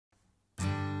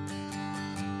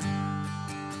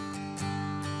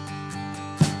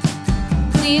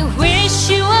We wish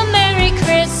you a Merry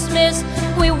Christmas.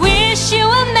 We wish you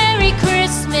a Merry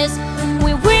Christmas.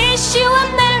 We wish you a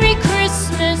Merry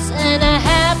Christmas and a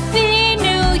Happy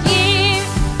New Year.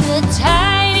 The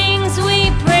tidings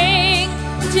we bring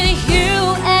to you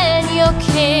and your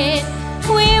kid.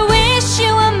 We wish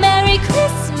you a Merry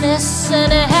Christmas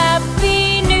and a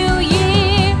Happy New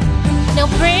Year. Now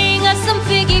bring us some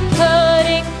figgy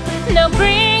pudding. Now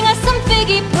bring us some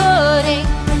figgy pudding.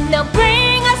 Now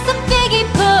bring us some figgy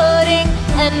pudding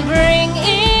and bring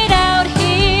it out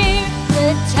here.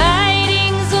 The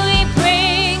tidings we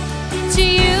bring to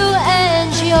you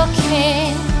and your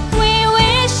kin. We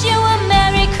wish you a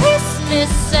Merry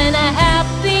Christmas and a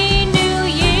Happy New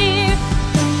Year.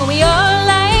 For we all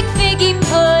like figgy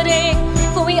pudding.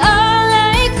 For we all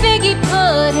like figgy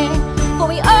pudding. For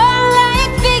we all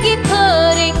like figgy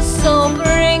pudding. So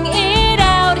bring it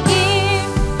out here.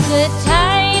 The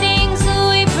tidings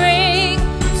we bring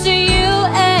to you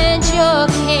and your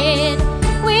kid.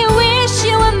 We wish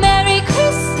you a Merry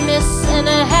Christmas and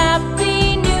a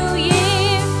Happy New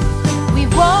Year. We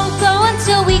won't go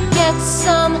until we get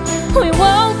some. We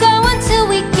won't go until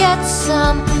we get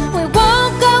some. We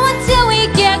won't go until we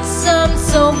get some.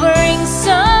 So bring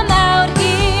some out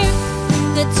here.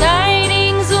 The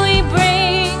tidings we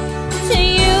bring to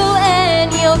you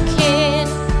and your kid.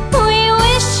 We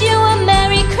wish you a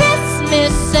Merry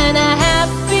Christmas and a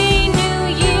Happy New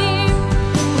Year.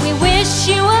 We wish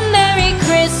you a Merry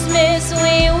Christmas.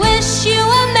 We wish you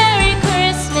a Merry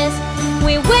Christmas.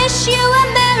 We wish you a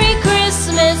Merry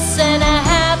Christmas and a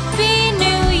Happy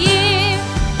New Year.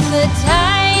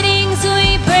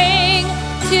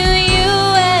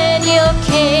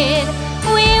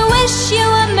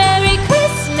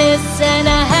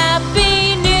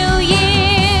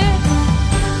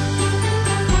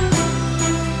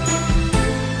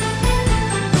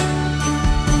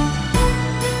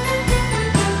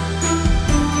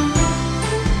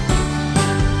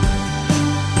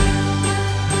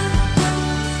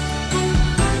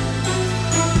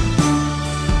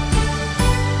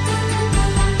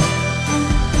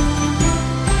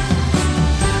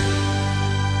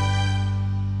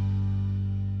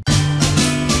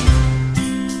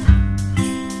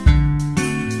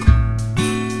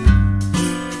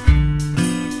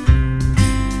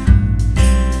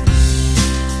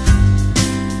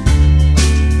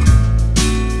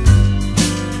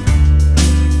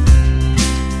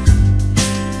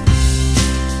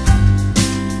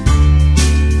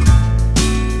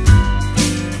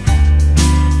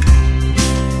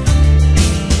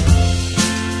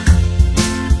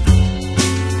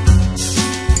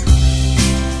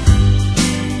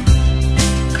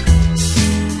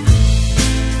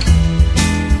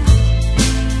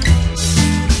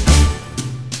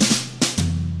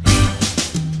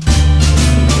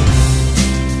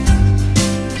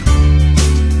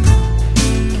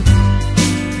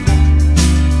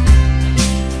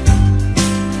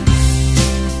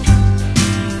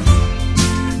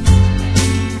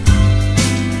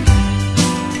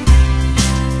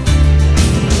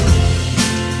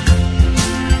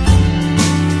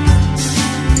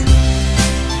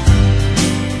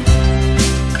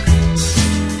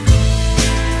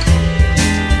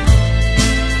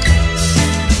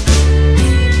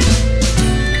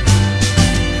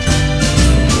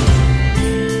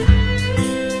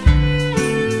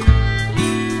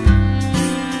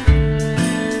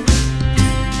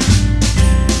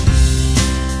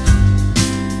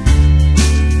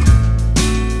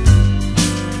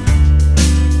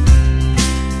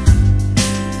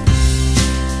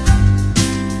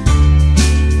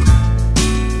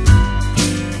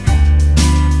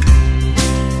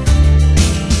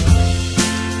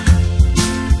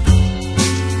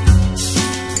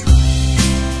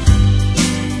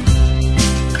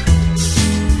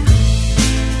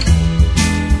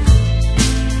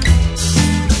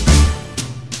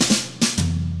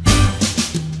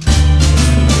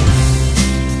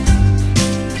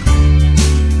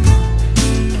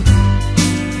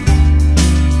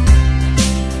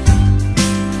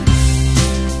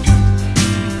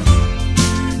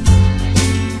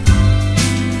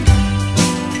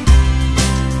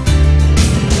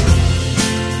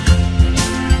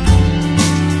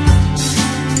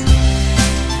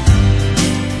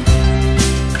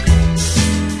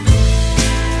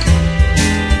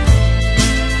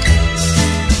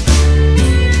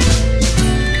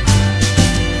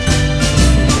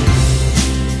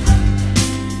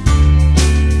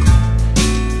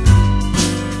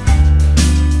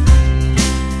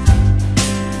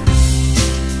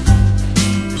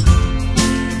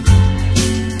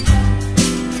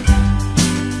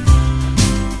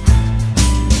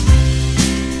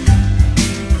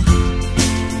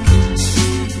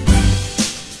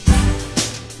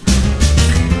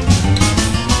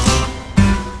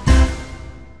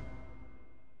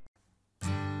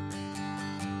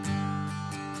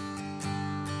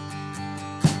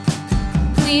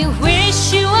 We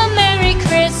wish you a Merry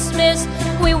Christmas.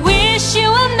 We wish you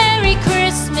a Merry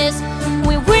Christmas.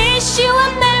 We wish you a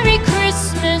Merry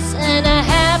Christmas and a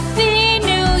Happy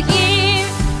New Year.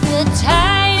 The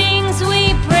tidings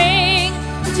we bring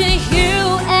to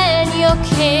you and your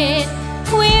kid.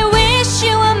 We wish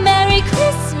you a Merry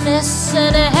Christmas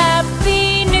and a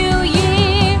Happy New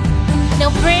Year.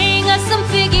 Now bring us some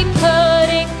figgy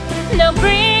pudding. Now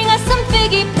bring us some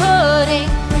figgy pudding.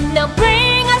 Now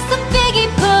bring us some figgy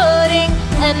pudding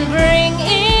and bring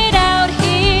it out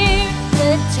here.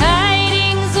 The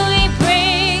tidings we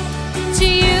bring to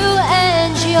you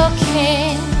and your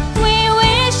kin. We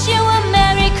wish you a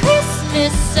Merry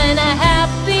Christmas and a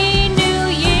Happy New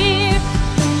Year.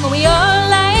 For we all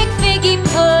like figgy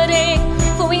pudding.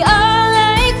 For we all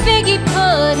like figgy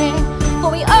pudding. For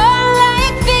we all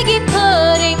like figgy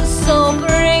pudding. So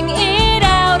bring it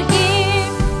out here.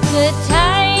 The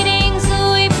tidings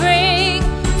we bring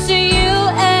to you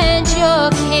and your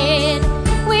kin.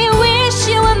 We wish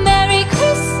you a Merry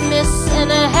Christmas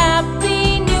and a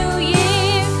Happy New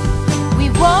Year. We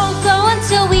won't go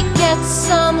until we get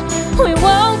some